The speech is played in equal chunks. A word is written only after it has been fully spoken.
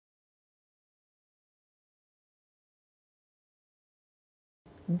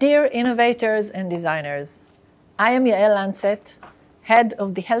Dear innovators and designers, I am Yael Lanzet, head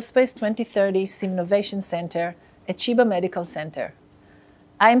of the HealthSpace 2030 Simnovation Center at Sheba Medical Center.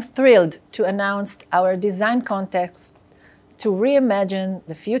 I am thrilled to announce our design contest to reimagine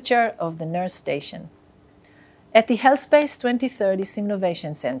the future of the nurse station. At the HealthSpace 2030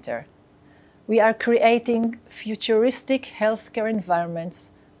 Simnovation Center, we are creating futuristic healthcare environments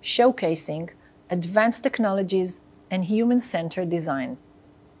showcasing advanced technologies and human-centered design.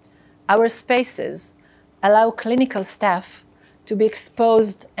 Our spaces allow clinical staff to be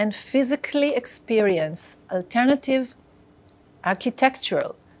exposed and physically experience alternative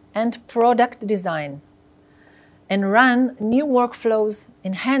architectural and product design, and run new workflows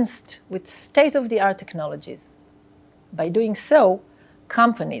enhanced with state-of-the-art technologies. By doing so,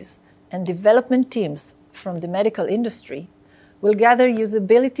 companies and development teams from the medical industry will gather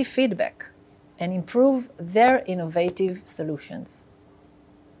usability feedback and improve their innovative solutions.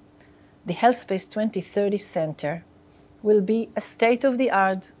 The HealthSpace 2030 Center will be a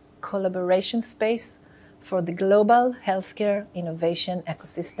state-of-the-art collaboration space for the global healthcare innovation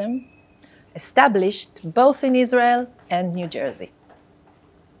ecosystem, established both in Israel and New Jersey.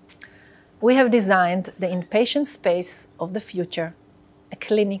 We have designed the inpatient space of the future, a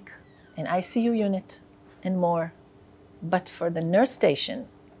clinic, an ICU unit, and more. But for the nurse station,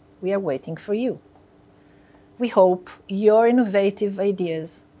 we are waiting for you. We hope your innovative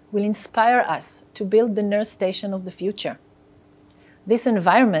ideas will inspire us to build the nurse station of the future. This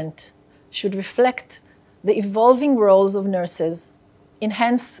environment should reflect the evolving roles of nurses,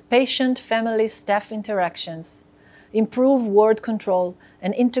 enhance patient-family staff interactions, improve ward control,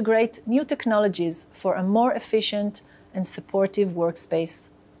 and integrate new technologies for a more efficient and supportive workspace,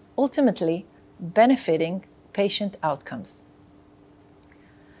 ultimately benefiting patient outcomes.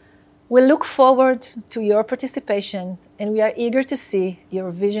 We look forward to your participation, and we are eager to see your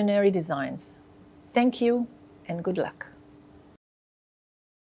visionary designs. Thank you and good luck.